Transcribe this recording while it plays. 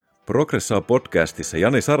Progressaa-podcastissa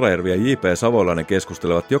Jani Sarajärvi ja J.P. Savolainen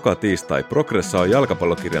keskustelevat joka tiistai Progressaa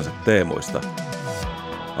jalkapallokirjansa teemoista.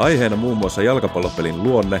 Aiheina muun muassa jalkapallopelin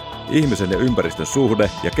luonne, ihmisen ja ympäristön suhde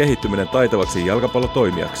ja kehittyminen taitavaksi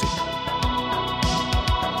jalkapallotoimijaksi.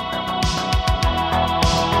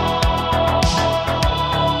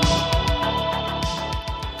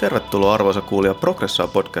 Tervetuloa arvoisa kuulija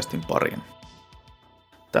Progressaa-podcastin pariin.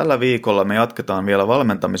 Tällä viikolla me jatketaan vielä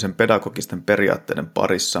valmentamisen pedagogisten periaatteiden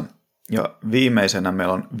parissa. Ja viimeisenä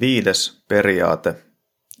meillä on 5. periaate,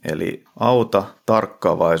 eli auta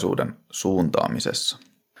tarkkaavaisuuden suuntaamisessa.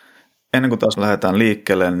 Ennen kuin taas lähdetään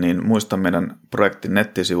liikkeelle, niin muista meidän projektin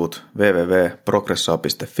nettisivut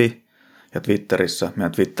www.progressaa.fi ja Twitterissä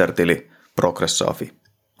meidän Twitter-tili progressaafi.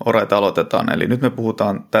 Alright, aloitetaan. Eli nyt me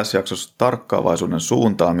puhutaan tässä jaksossa tarkkaavaisuuden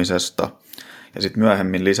suuntaamisesta ja sitten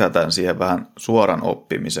myöhemmin lisätään siihen vähän suoran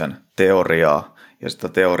oppimisen teoriaa ja sitä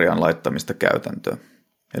teorian laittamista käytäntöön.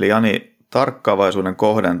 Eli Jani, tarkkaavaisuuden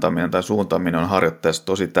kohdentaminen tai suuntaaminen on harjoitteessa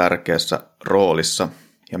tosi tärkeässä roolissa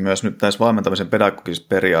ja myös nyt näissä valmentamisen pedagogisissa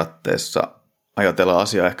periaatteissa ajatellaan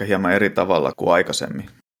asiaa ehkä hieman eri tavalla kuin aikaisemmin.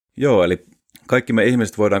 Joo, eli kaikki me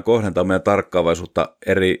ihmiset voidaan kohdentaa meidän tarkkaavaisuutta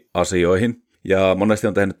eri asioihin. Ja monesti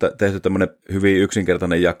on tehty tämmöinen hyvin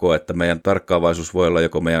yksinkertainen jako, että meidän tarkkaavaisuus voi olla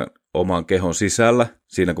joko meidän oman kehon sisällä,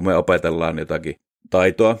 siinä kun me opetellaan jotakin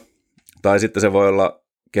taitoa, tai sitten se voi olla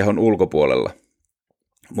kehon ulkopuolella.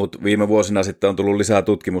 Mutta viime vuosina sitten on tullut lisää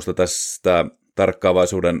tutkimusta tästä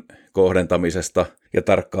tarkkaavaisuuden kohdentamisesta ja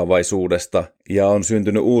tarkkaavaisuudesta, ja on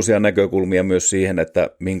syntynyt uusia näkökulmia myös siihen, että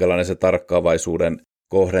minkälainen se tarkkaavaisuuden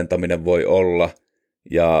kohdentaminen voi olla,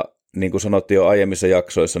 ja niin kuin sanottiin jo aiemmissa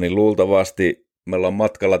jaksoissa, niin luultavasti me ollaan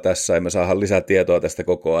matkalla tässä ja me saadaan lisää tietoa tästä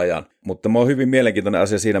koko ajan. Mutta tämä on hyvin mielenkiintoinen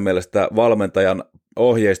asia siinä mielessä, että valmentajan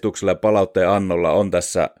ohjeistuksella ja palautteen annolla on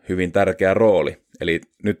tässä hyvin tärkeä rooli. Eli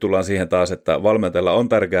nyt tullaan siihen taas, että valmentajalla on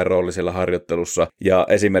tärkeä rooli siellä harjoittelussa ja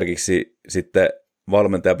esimerkiksi sitten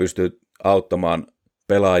valmentaja pystyy auttamaan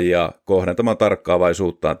pelaajia kohdentamaan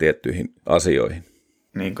tarkkaavaisuuttaan tiettyihin asioihin.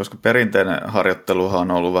 Niin, koska perinteinen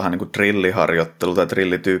harjoitteluhan on ollut vähän niin kuin drilliharjoittelu tai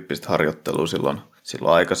drillityyppistä harjoittelua silloin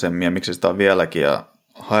aikaisemmin, ja miksi sitä on vieläkin, ja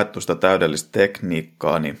haettu sitä täydellistä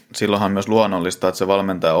tekniikkaa, niin silloinhan on myös luonnollista, että se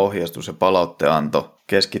valmentajan ohjeistus ja palautteenanto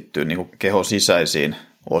keskittyy niin kuin kehon sisäisiin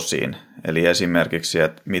osiin. Eli esimerkiksi,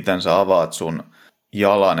 että miten sä avaat sun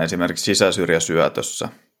jalan esimerkiksi sisäsyrjäsyötössä,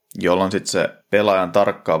 jolloin sitten se pelaajan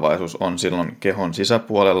tarkkaavaisuus on silloin kehon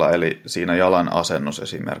sisäpuolella, eli siinä jalan asennus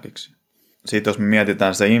esimerkiksi. Sitten jos me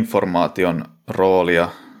mietitään sitä informaation roolia,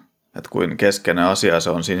 että kuin keskeinen asia se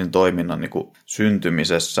on siinä toiminnan niin kuin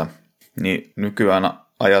syntymisessä, niin nykyään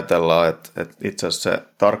ajatellaan, että itse asiassa se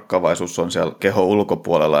tarkkaavaisuus on siellä kehon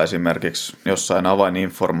ulkopuolella esimerkiksi jossain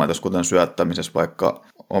avaininformaatiossa, kuten syöttämisessä vaikka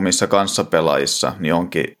omissa kanssapelaajissa, niin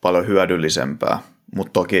onkin paljon hyödyllisempää.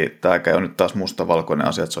 Mutta toki tämäkään on nyt taas mustavalkoinen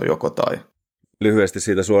asia, että se on joko tai. Lyhyesti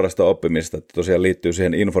siitä suorasta oppimisesta, että tosiaan liittyy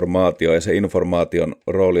siihen informaatioon, ja se informaation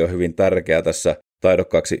rooli on hyvin tärkeä tässä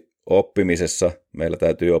taidokkaaksi oppimisessa. Meillä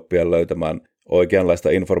täytyy oppia löytämään oikeanlaista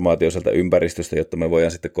informaatiota sieltä ympäristöstä, jotta me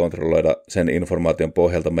voidaan sitten kontrolloida sen informaation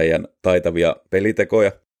pohjalta meidän taitavia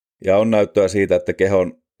pelitekoja. Ja on näyttöä siitä, että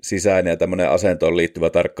kehon sisäinen ja tämmöinen asentoon liittyvä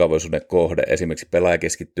tarkkaavaisuuden kohde, esimerkiksi pelaaja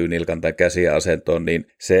keskittyy nilkan tai käsien asentoon, niin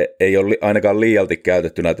se ei ole ainakaan liialti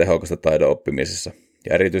käytettynä tehokasta taidon oppimisessa.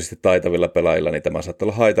 Ja erityisesti taitavilla pelaajilla niin tämä saattaa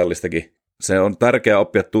olla haitallistakin. Se on tärkeää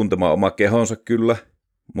oppia tuntemaan oma kehonsa kyllä,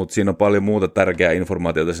 mutta siinä on paljon muuta tärkeää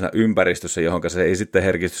informaatiota siinä ympäristössä, johon se ei sitten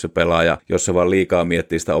herkisty se pelaaja, jos se vaan liikaa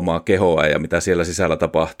miettii sitä omaa kehoa ja mitä siellä sisällä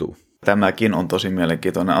tapahtuu. Tämäkin on tosi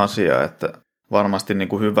mielenkiintoinen asia, että varmasti niin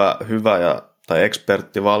kuin hyvä tai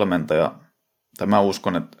eksperttivalmentaja, tai mä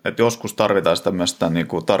uskon, että joskus tarvitaan sitä myös sitä niin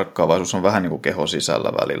kuin tarkkaavaisuus on vähän niin kuin keho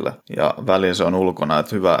sisällä välillä. Ja välillä se on ulkona,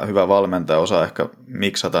 että hyvä valmentaja osaa ehkä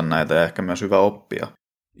miksata näitä ja ehkä myös hyvä oppia.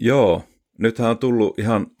 Joo, nythän on tullut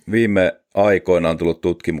ihan viime aikoina on tullut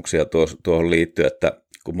tutkimuksia tuohon liittyen, että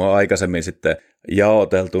kun me on aikaisemmin sitten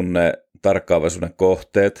jaoteltu ne tarkkaavaisuuden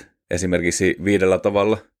kohteet esimerkiksi 5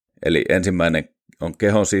 tavalla, eli ensimmäinen on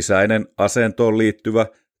kehon sisäinen asentoon liittyvä,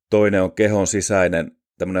 toinen on kehon sisäinen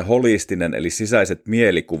tämmöinen holistinen, eli sisäiset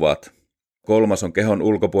mielikuvat. 3. on kehon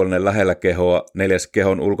ulkopuolinen lähellä kehoa, 4.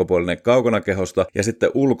 kehon ulkopuolinen kaukana kehosta ja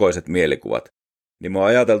sitten ulkoiset mielikuvat. Niin me on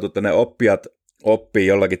ajateltu, että ne oppijat oppii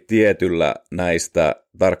jollakin tietyllä näistä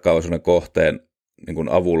tarkkaavaisuuden kohteen niin kuin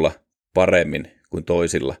avulla paremmin kuin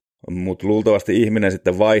toisilla. Mutta luultavasti ihminen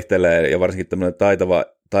sitten vaihtelee ja varsinkin tämmöinen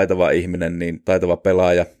taitava ihminen, niin taitava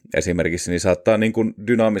pelaaja esimerkiksi, niin saattaa niin kuin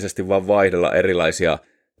dynaamisesti vaan vaihdella erilaisia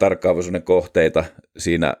tarkkaavaisuuden kohteita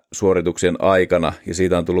siinä suorituksien aikana, ja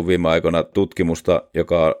siitä on tullut viime aikoina tutkimusta,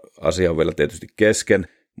 joka asia on vielä tietysti kesken,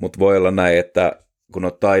 mutta voi olla näin, että kun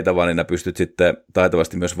olet taitava, niin pystyt sitten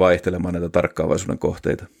taitavasti myös vaihtelemaan näitä tarkkaavaisuuden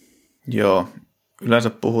kohteita. Joo, yleensä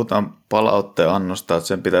puhutaan palautteen annosta, että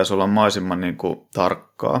sen pitäisi olla mahdollisimman niin kuin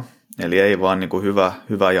tarkkaa. Eli ei vaan niin kuin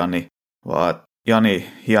hyvä Jani, vaan Jani,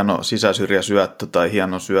 hieno sisäsyrjäsyöttö tai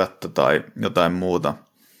hieno syöttö tai jotain muuta.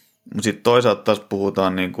 Mutta sitten toisaalta taas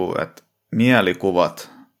puhutaan, niin kuin, että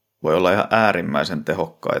mielikuvat voi olla ihan äärimmäisen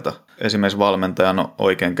tehokkaita. Esimerkiksi valmentajan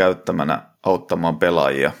oikein käyttämänä auttamaan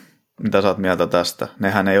pelaajia. Mitä sä oot mieltä tästä?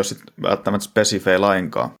 Nehän ei ole sit välttämättä spesifejä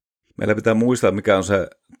lainkaan. Meillä pitää muistaa, mikä on se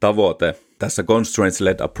tavoite tässä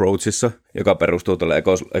constraints-led approachissa, joka perustuu tälle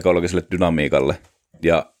ekologiselle dynamiikalle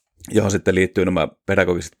ja johon sitten liittyy nämä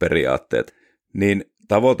pedagogiset periaatteet. Niin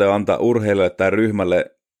tavoite on antaa urheilijoille tai ryhmälle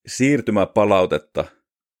siirtymäpalautetta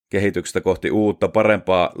kehityksestä kohti uutta,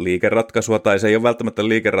 parempaa liikeratkaisua, tai se ei ole välttämättä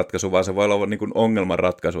liikeratkaisu, vaan se voi olla niin kuin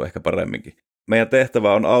ongelmanratkaisu ehkä paremminkin. Meidän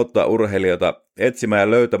tehtävä on auttaa urheilijoita etsimään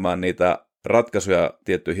ja löytämään niitä ratkaisuja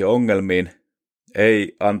tiettyihin ongelmiin,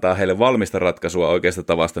 ei antaa heille valmista ratkaisua oikeasta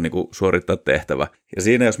tavasta niin kuin suorittaa tehtävä. Ja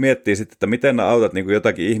siinä jos miettii sitten, että miten autat niin kuin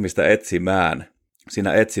jotakin ihmistä etsimään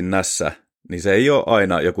siinä etsinnässä, niin se ei ole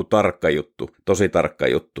aina joku tarkka juttu, tosi tarkka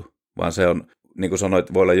juttu, vaan se on, niin kuin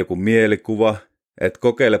sanoit, voi olla joku mielikuva, että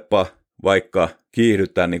kokeilepa vaikka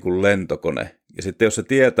kiihdyttää niin kuin lentokone. Ja sitten jos se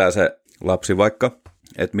tietää se lapsi vaikka,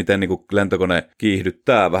 että miten niin kuin lentokone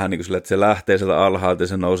kiihdyttää vähän niin kuin sille, että se lähtee sieltä alhaalta ja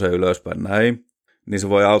se nousee ylöspäin näin, niin se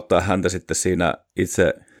voi auttaa häntä sitten siinä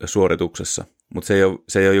itse suorituksessa. Mutta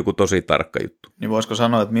se ei ole joku tosi tarkka juttu. Niin voisiko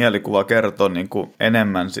sanoa, että mielikuva kertoo niin kuin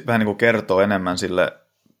enemmän, vähän niin kuin kertoo enemmän sille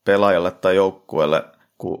pelaajalle tai joukkueelle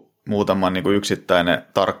kuin muutama niin kuin yksittäinen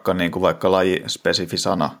tarkka niin kuin vaikka lajispesifi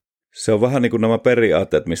sana. Se on vähän niin kuin nämä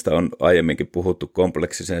periaatteet, mistä on aiemminkin puhuttu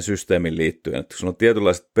kompleksiseen systeemin liittyen. Että kun sulla on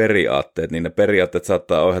tietynlaiset periaatteet, niin ne periaatteet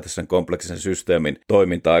saattaa ohjata sen kompleksisen systeemin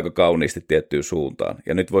toimintaa aika kauniisti tiettyyn suuntaan.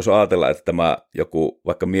 Ja nyt voisi ajatella, että tämä joku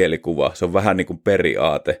vaikka mielikuva, se on vähän niin kuin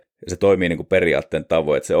periaate, ja se toimii niin kuin periaatteen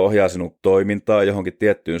tavoin, että se ohjaa sinun toimintaa johonkin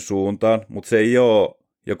tiettyyn suuntaan, mutta se ei ole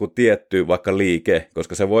joku tietty vaikka liike,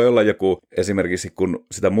 koska se voi olla joku, esimerkiksi kun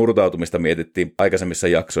sitä murtautumista mietittiin aikaisemmissa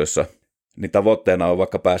jaksoissa, niin tavoitteena on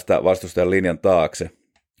vaikka päästä vastustajan linjan taakse,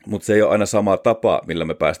 mutta se ei ole aina sama tapa, millä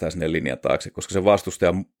me päästään sinne linjan taakse, koska se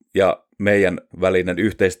vastustaja ja meidän välinen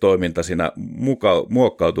yhteistoiminta siinä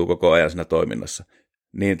muokkautuu koko ajan siinä toiminnassa.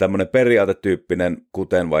 Niin tämmöinen periaatetyyppinen,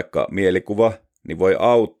 kuten vaikka mielikuva, niin voi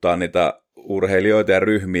auttaa niitä urheilijoita ja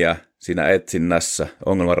ryhmiä siinä etsinnässä,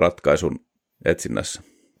 ongelmanratkaisun etsinnässä.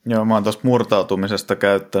 Joo, mä oon tuossa murtautumisessa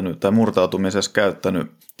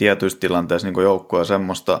käyttänyt tietyissä tilanteissa niin joukkueen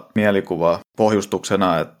semmoista mielikuvaa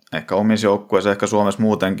pohjustuksena, että ehkä omissa joukkueissa, ehkä Suomessa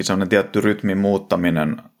muutenkin semmoinen tietty rytmin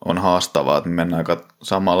muuttaminen on haastavaa, että me mennään aika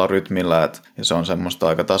samalla rytmillä, ja se on semmoista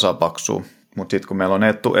aika tasapaksua. Mutta sitten kun meillä on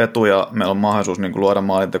etu ja meillä on mahdollisuus niin luoda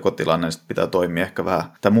maalintekotilanne, niin pitää toimia ehkä vähän,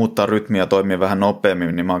 tai muuttaa rytmiä ja toimia vähän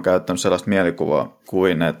nopeammin, niin mä oon käyttänyt sellaista mielikuvaa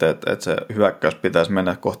kuin, että se hyökkäys pitäisi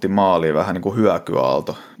mennä kohti maalia vähän niin kuin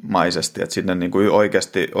hyökyaaltomaisesti, että sinne niin kuin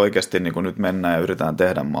oikeasti niin kuin nyt mennään ja yritetään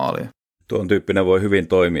tehdä maalia. Tuon tyyppinen voi hyvin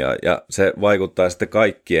toimia ja se vaikuttaa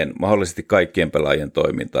sitten mahdollisesti kaikkien pelaajien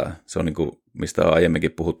toimintaan. Se on niin kuin, mistä on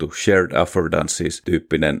aiemminkin puhuttu, shared affordances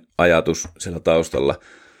tyyppinen ajatus siellä taustalla.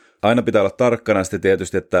 Aina pitää olla tarkkana sitten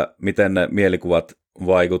tietysti, että miten ne mielikuvat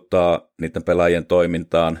vaikuttaa niiden pelaajien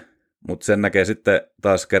toimintaan, mutta sen näkee sitten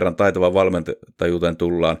taas kerran taitavan valmentajuuteen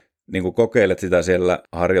tullaan. Niin kun kokeilet sitä siellä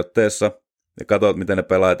harjoitteessa ja katsot, miten ne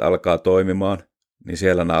pelaajat alkaa toimimaan, niin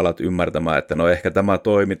siellä nämä alat ymmärtämään, että no ehkä tämä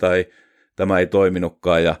toimi tai tämä ei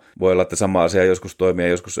toiminutkaan ja voi olla, että sama asia joskus toimii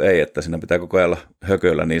ja joskus ei, että siinä pitää koko ajan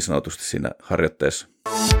hököillä niin sanotusti siinä harjoitteessa.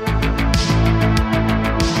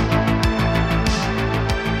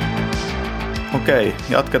 Okei,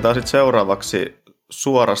 jatketaan sitten seuraavaksi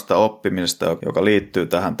suorasta oppimisesta, joka liittyy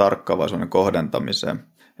tähän tarkkaavaisuuden kohdentamiseen.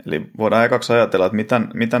 Eli voidaan ekaksi ajatella, että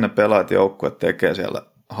mitä ne pelaajat joukkueet tekee siellä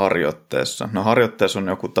harjoitteessa. No harjoitteessa on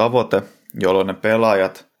joku tavoite, jolloin ne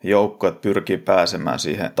pelaajat ja joukkueet pyrkii pääsemään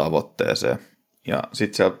siihen tavoitteeseen. Ja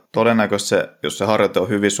sitten siellä todennäköisesti, jos se harjoite on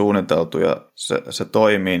hyvin suunniteltu ja se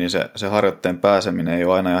toimii, niin se harjoitteen pääseminen ei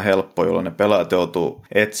ole aina ihan helppo, jolloin ne pelaajat joutuu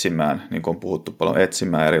etsimään, niin kuin on puhuttu paljon,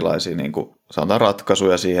 etsimään erilaisia niin kuin sanotaan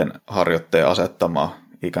ratkaisuja siihen harjoitteen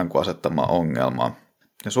ikään kuin asettamaan ongelmaa.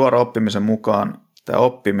 Ja suora oppimisen mukaan tämä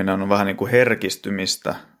oppiminen on vähän niin kuin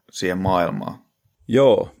herkistymistä siihen maailmaan.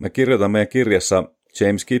 Joo, me kirjoitamme meidän kirjassa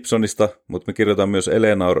James Gibsonista, mutta me kirjoitamme myös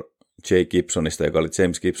Eleanor J. Gibsonista, joka oli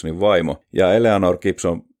James Gibsonin vaimo. Ja Eleanor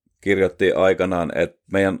Gibson kirjoitti aikanaan, että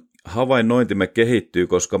meidän havainnointimme kehittyy,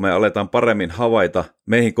 koska me aletaan paremmin havaita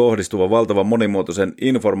meihin kohdistuvan valtavan monimuotoisen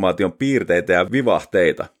informaation piirteitä ja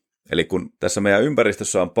vivahteita. Eli kun tässä meidän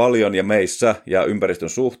ympäristössä on paljon ja meissä ja ympäristön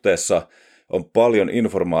suhteessa on paljon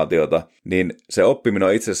informaatiota, niin se oppiminen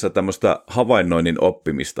on itse asiassa tämmöistä havainnoinnin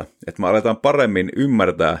oppimista. Että me aletaan paremmin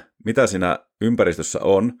ymmärtää, mitä siinä ympäristössä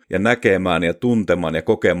on, ja näkemään ja tuntemaan ja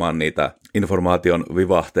kokemaan niitä informaation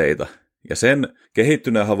vivahteita. Ja sen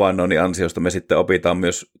kehittyneen havainnoinnin ansiosta me sitten opitaan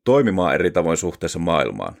myös toimimaan eri tavoin suhteessa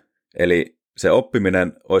maailmaan. Eli se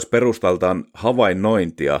oppiminen olisi perustaltaan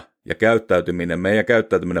havainnointia ja käyttäytyminen. Meidän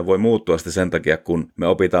käyttäytyminen voi muuttua sitten sen takia, kun me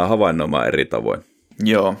opitaan havainnoimaan eri tavoin.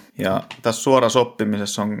 Joo, ja tässä suorassa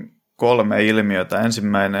oppimisessa on 3 ilmiötä.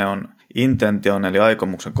 Ensimmäinen on intention, eli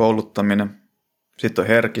aikomuksen kouluttaminen. Sitten on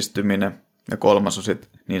herkistyminen ja 3. on sitten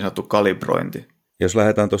niin sanottu kalibrointi. Jos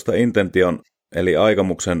lähdetään tuosta intention, eli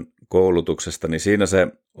aikomuksen koulutuksesta, niin siinä se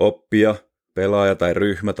oppija, pelaaja tai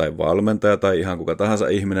ryhmä tai valmentaja tai ihan kuka tahansa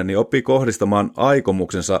ihminen, niin oppii kohdistamaan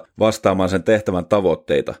aikomuksensa vastaamaan sen tehtävän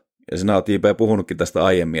tavoitteita. Ja sinä olet JP puhunutkin tästä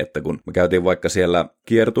aiemmin, että kun me käytiin vaikka siellä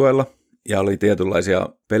kiertueella ja oli tietynlaisia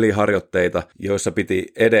peliharjoitteita, joissa piti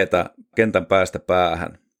edetä kentän päästä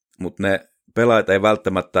päähän, mutta ne pelaajat ei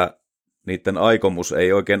välttämättä, niiden aikomus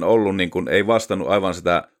ei oikein ollut, niin kuin, ei vastannut aivan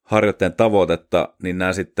sitä harjoitteen tavoitetta, niin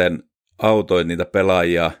nämä sitten autoi niitä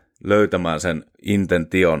pelaajia löytämään sen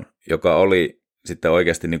intention, joka oli sitten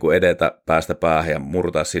oikeasti niin kuin edetä päästä päähän ja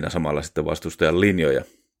murtaa siinä samalla sitten vastustajan linjoja.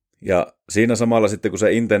 Ja siinä samalla sitten, kun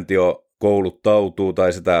se intentio kouluttautuu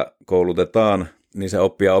tai sitä koulutetaan, niin se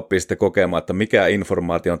oppija oppii sitten kokemaan, että mikä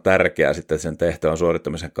informaatio on tärkeää sitten sen tehtävän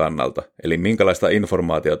suorittamisen kannalta. Eli minkälaista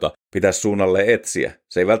informaatiota pitäisi suunnalleen etsiä.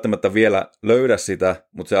 Se ei välttämättä vielä löydä sitä,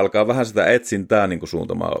 mutta se alkaa vähän sitä etsintää niin kuin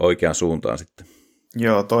suuntamaan oikeaan suuntaan sitten.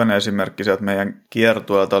 Joo, toinen esimerkki sieltä meidän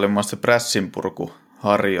kiertueelta oli muun muassa se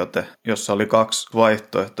prässinpurkuharjoite, jossa oli 2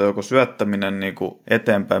 vaihtoehtoa, joko syöttäminen niin kuin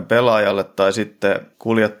eteenpäin pelaajalle tai sitten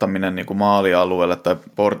kuljettaminen niin kuin maalialueelle tai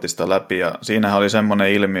portista läpi. Ja siinähän oli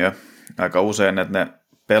semmoinen ilmiö aika usein, että ne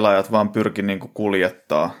pelaajat vaan pyrki niin kuin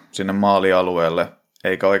kuljettaa sinne maalialueelle,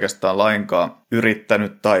 eikä oikeastaan lainkaan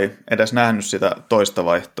yrittänyt tai edes nähnyt sitä toista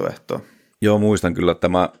vaihtoehtoa. Joo, muistan kyllä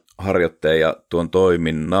tämä harjoitteen ja tuon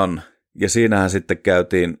toiminnan. Ja siinähän sitten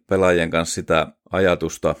käytiin pelaajien kanssa sitä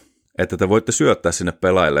ajatusta, että te voitte syöttää sinne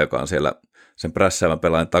pelaajille, joka on siellä sen prässäävän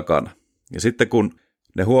pelaajan takana. Ja sitten kun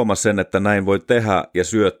ne huomasi sen, että näin voi tehdä ja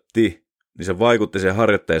syötti, niin se vaikutti siihen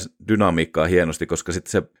harjoitteen dynamiikkaan hienosti, koska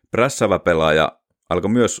sitten se prässäävä pelaaja alkoi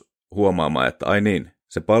myös huomaamaan, että ai niin,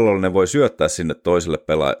 se pallollinen voi syöttää sinne toiselle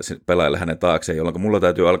pelaajalle hänen taakseen, jolloin mulla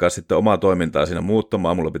täytyy alkaa sitten omaa toimintaa siinä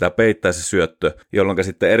muuttamaan, mulla pitää peittää se syöttö, jolloin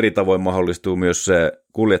sitten eri tavoin mahdollistuu myös se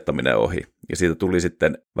kuljettaminen ohi. Ja siitä tuli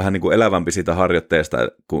sitten vähän niin kuin elävämpi siitä harjoitteesta,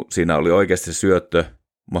 kun siinä oli oikeasti se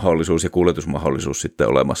syöttömahdollisuus ja kuljetusmahdollisuus sitten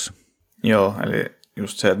olemassa. Joo, eli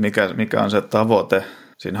just se, että mikä on se tavoite.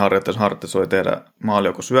 Siinä harjoitteessa voi tehdä maali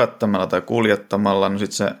joko syöttämällä tai kuljettamalla, no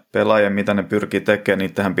sitten se pelaaja, mitä ne pyrkii tekemään,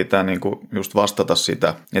 niin tähän pitää niinku just vastata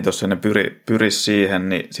sitä. Että jos ne pyri siihen,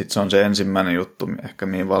 niin sitten se on se ensimmäinen juttu, ehkä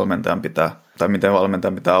mihin valmentajan pitää, tai miten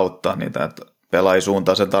valmentajan pitää auttaa niitä, että pelaaja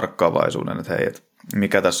suuntaa sen tarkkaavaisuuden, että hei, että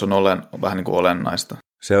mikä tässä on vähän niin kuin olennaista.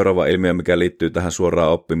 Seuraava ilmiö, mikä liittyy tähän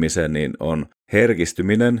suoraan oppimiseen, niin on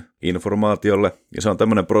herkistyminen informaatiolle. Ja se on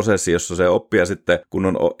tämmöinen prosessi, jossa se oppija sitten, kun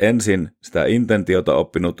on ensin sitä intentiota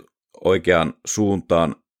oppinut oikeaan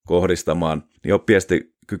suuntaan kohdistamaan, niin oppija sitten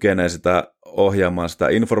kykenee sitä ohjaamaan sitä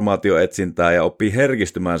informaatioetsintää ja oppii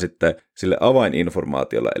herkistymään sitten sille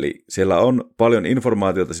avaininformaatiolle. Eli siellä on paljon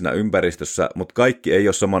informaatiota siinä ympäristössä, mutta kaikki ei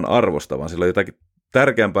ole saman arvosta, vaan siellä on jotakin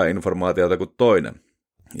tärkeämpää informaatiota kuin toinen.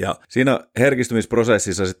 Ja siinä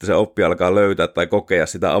herkistymisprosessissa sitten se oppija alkaa löytää tai kokea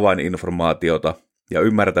sitä avaininformaatiota ja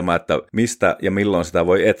ymmärtämään, että mistä ja milloin sitä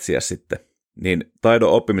voi etsiä sitten. Niin taidon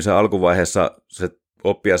oppimisen alkuvaiheessa se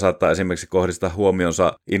oppija saattaa esimerkiksi kohdistaa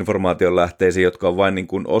huomionsa informaation lähteisiin, jotka on vain niin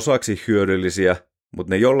kuin osaksi hyödyllisiä, mutta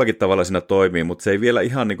ne jollakin tavalla siinä toimii, mutta se ei vielä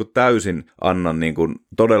ihan niin kuin täysin anna niin kuin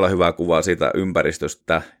todella hyvää kuvaa siitä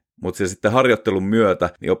ympäristöstä. Mutta se sitten harjoittelun myötä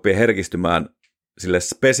niin oppii herkistymään sille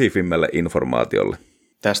spesifimmälle informaatiolle.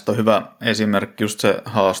 Tästä on hyvä esimerkki just se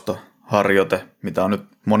haastoharjoite, mitä on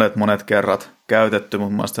nyt monet kerrat käytetty,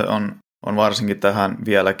 mutta mielestäni on varsinkin tähän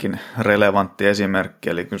vieläkin relevantti esimerkki,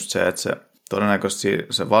 eli just se, että se todennäköisesti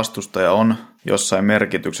se vastustaja on jossain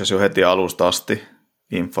merkityksessä jo heti alusta asti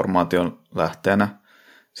informaation lähteenä.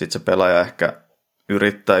 Sitten se pelaaja ehkä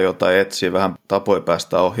yrittää jotain etsiä, vähän tapoja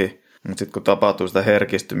päästä ohi, mutta sitten kun tapahtuu sitä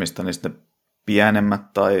herkistymistä, niin sitten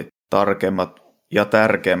pienemmät tai tarkemmat ja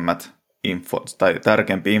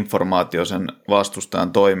tärkeämpi informaatio sen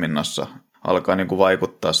vastustajan toiminnassa alkaa niin kuin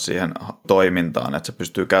vaikuttaa siihen toimintaan, että se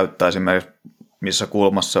pystyy käyttämään esimerkiksi missä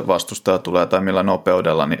kulmassa vastustaja tulee tai millä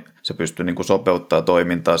nopeudella, niin se pystyy niin kuin sopeuttaa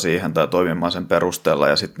toimintaa siihen tai toimimaan sen perusteella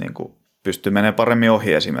ja sitten niin kuin pystyy menemään paremmin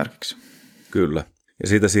ohi esimerkiksi. Kyllä. Ja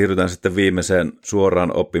siitä siirrytään sitten viimeiseen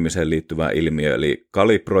suoraan oppimiseen liittyvään ilmiöön, eli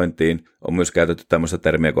kalibrointiin. On myös käytetty tämmöistä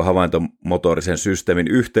termiä kuin havaintomotorisen systeemin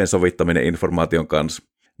yhteensovittaminen informaation kanssa.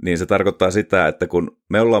 Niin se tarkoittaa sitä, että kun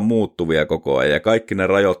me ollaan muuttuvia koko ajan ja kaikki ne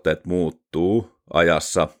rajoitteet muuttuu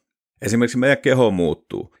ajassa, esimerkiksi meidän keho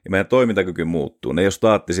muuttuu ja meidän toimintakyky muuttuu, ne ei ole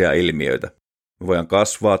staattisia ilmiöitä. Me voidaan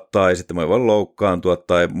kasvaa tai sitten me voidaan loukkaantua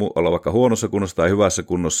tai olla vaikka huonossa kunnossa tai hyvässä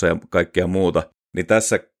kunnossa ja kaikkea muuta. Niin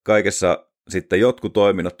tässä kaikessa sitten jotkut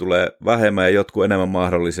toiminnot tulee vähemmän ja jotkut enemmän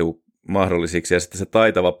mahdollisiksi ja sitten se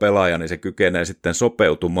taitava pelaaja, niin se kykenee sitten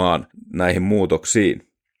sopeutumaan näihin muutoksiin.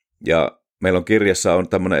 Ja meillä on kirjassa on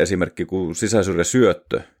tämmöinen esimerkki kuin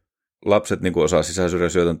sisäsyrjäsyöttö. Lapset niin kuin osaa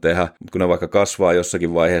sisäsyrjäsyötön tehdä, mutta kun ne vaikka kasvaa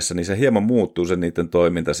jossakin vaiheessa, niin se hieman muuttuu se niiden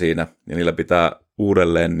toiminta siinä ja niillä pitää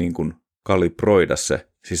uudelleen niin kuin kalibroida se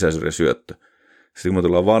sisäsyrjäsyöttö. Sitten kun me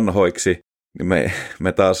tullaan vanhoiksi, niin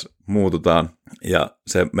me taas muututaan ja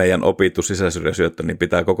se meidän opittu sisäsyrjäsyöttö niin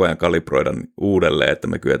pitää koko ajan kalibroida uudelleen, että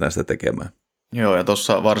me kyetään sitä tekemään. Joo, ja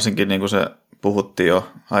tuossa varsinkin niin kuin se puhuttiin jo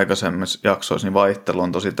aikaisemmissa jaksoissa, niin vaihtelu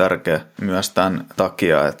on tosi tärkeä myös tämän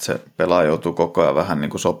takia, että se pelaaja joutuu koko ajan vähän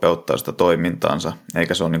niin kuin sopeuttaa sitä toimintaansa,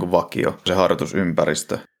 eikä se ole niin kuin vakio, se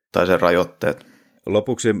harjoitusympäristö tai sen rajoitteet.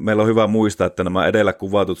 Lopuksi meillä on hyvä muistaa, että nämä edellä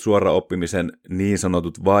kuvatut suora oppimisen niin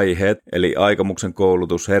sanotut vaiheet, eli aikomuksen,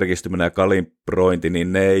 koulutus, herkistyminen ja kalibrointi,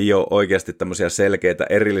 niin ne ei ole oikeasti tämmöisiä selkeitä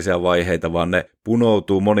erillisiä vaiheita, vaan ne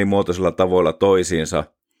punoutuu monimuotoisilla tavoilla toisiinsa,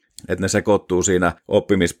 että ne sekoittuu siinä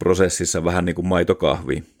oppimisprosessissa vähän niin kuin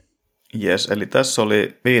maitokahviin. Jes, eli tässä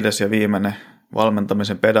oli 5. ja viimeinen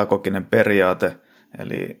valmentamisen pedagoginen periaate,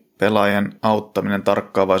 eli pelaajien auttaminen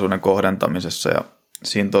tarkkaavaisuuden kohdentamisessa ja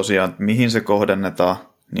siinä tosiaan, mihin se kohdennetaan,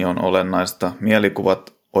 niin on olennaista.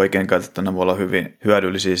 Mielikuvat oikein käytettynä voi olla hyvin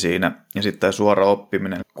hyödyllisiä siinä. Ja sitten tämä suora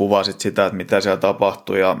oppiminen kuvaa sitä, että mitä siellä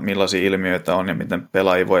tapahtuu ja millaisia ilmiöitä on ja miten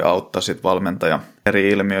pelaajia voi auttaa sitten valmentaja. Eri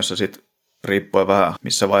ilmiöissä sitten riippuen vähän,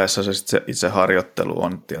 missä vaiheessa se itse harjoittelu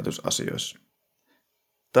on tietyissä asioissa.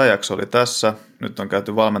 Tämä jakso oli tässä. Nyt on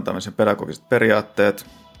käyty valmentamisen pedagogiset periaatteet.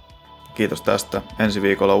 Kiitos tästä. Ensi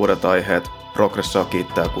viikolla uudet aiheet. Progressaa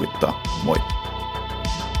kiittää ja kuittaa. Moi!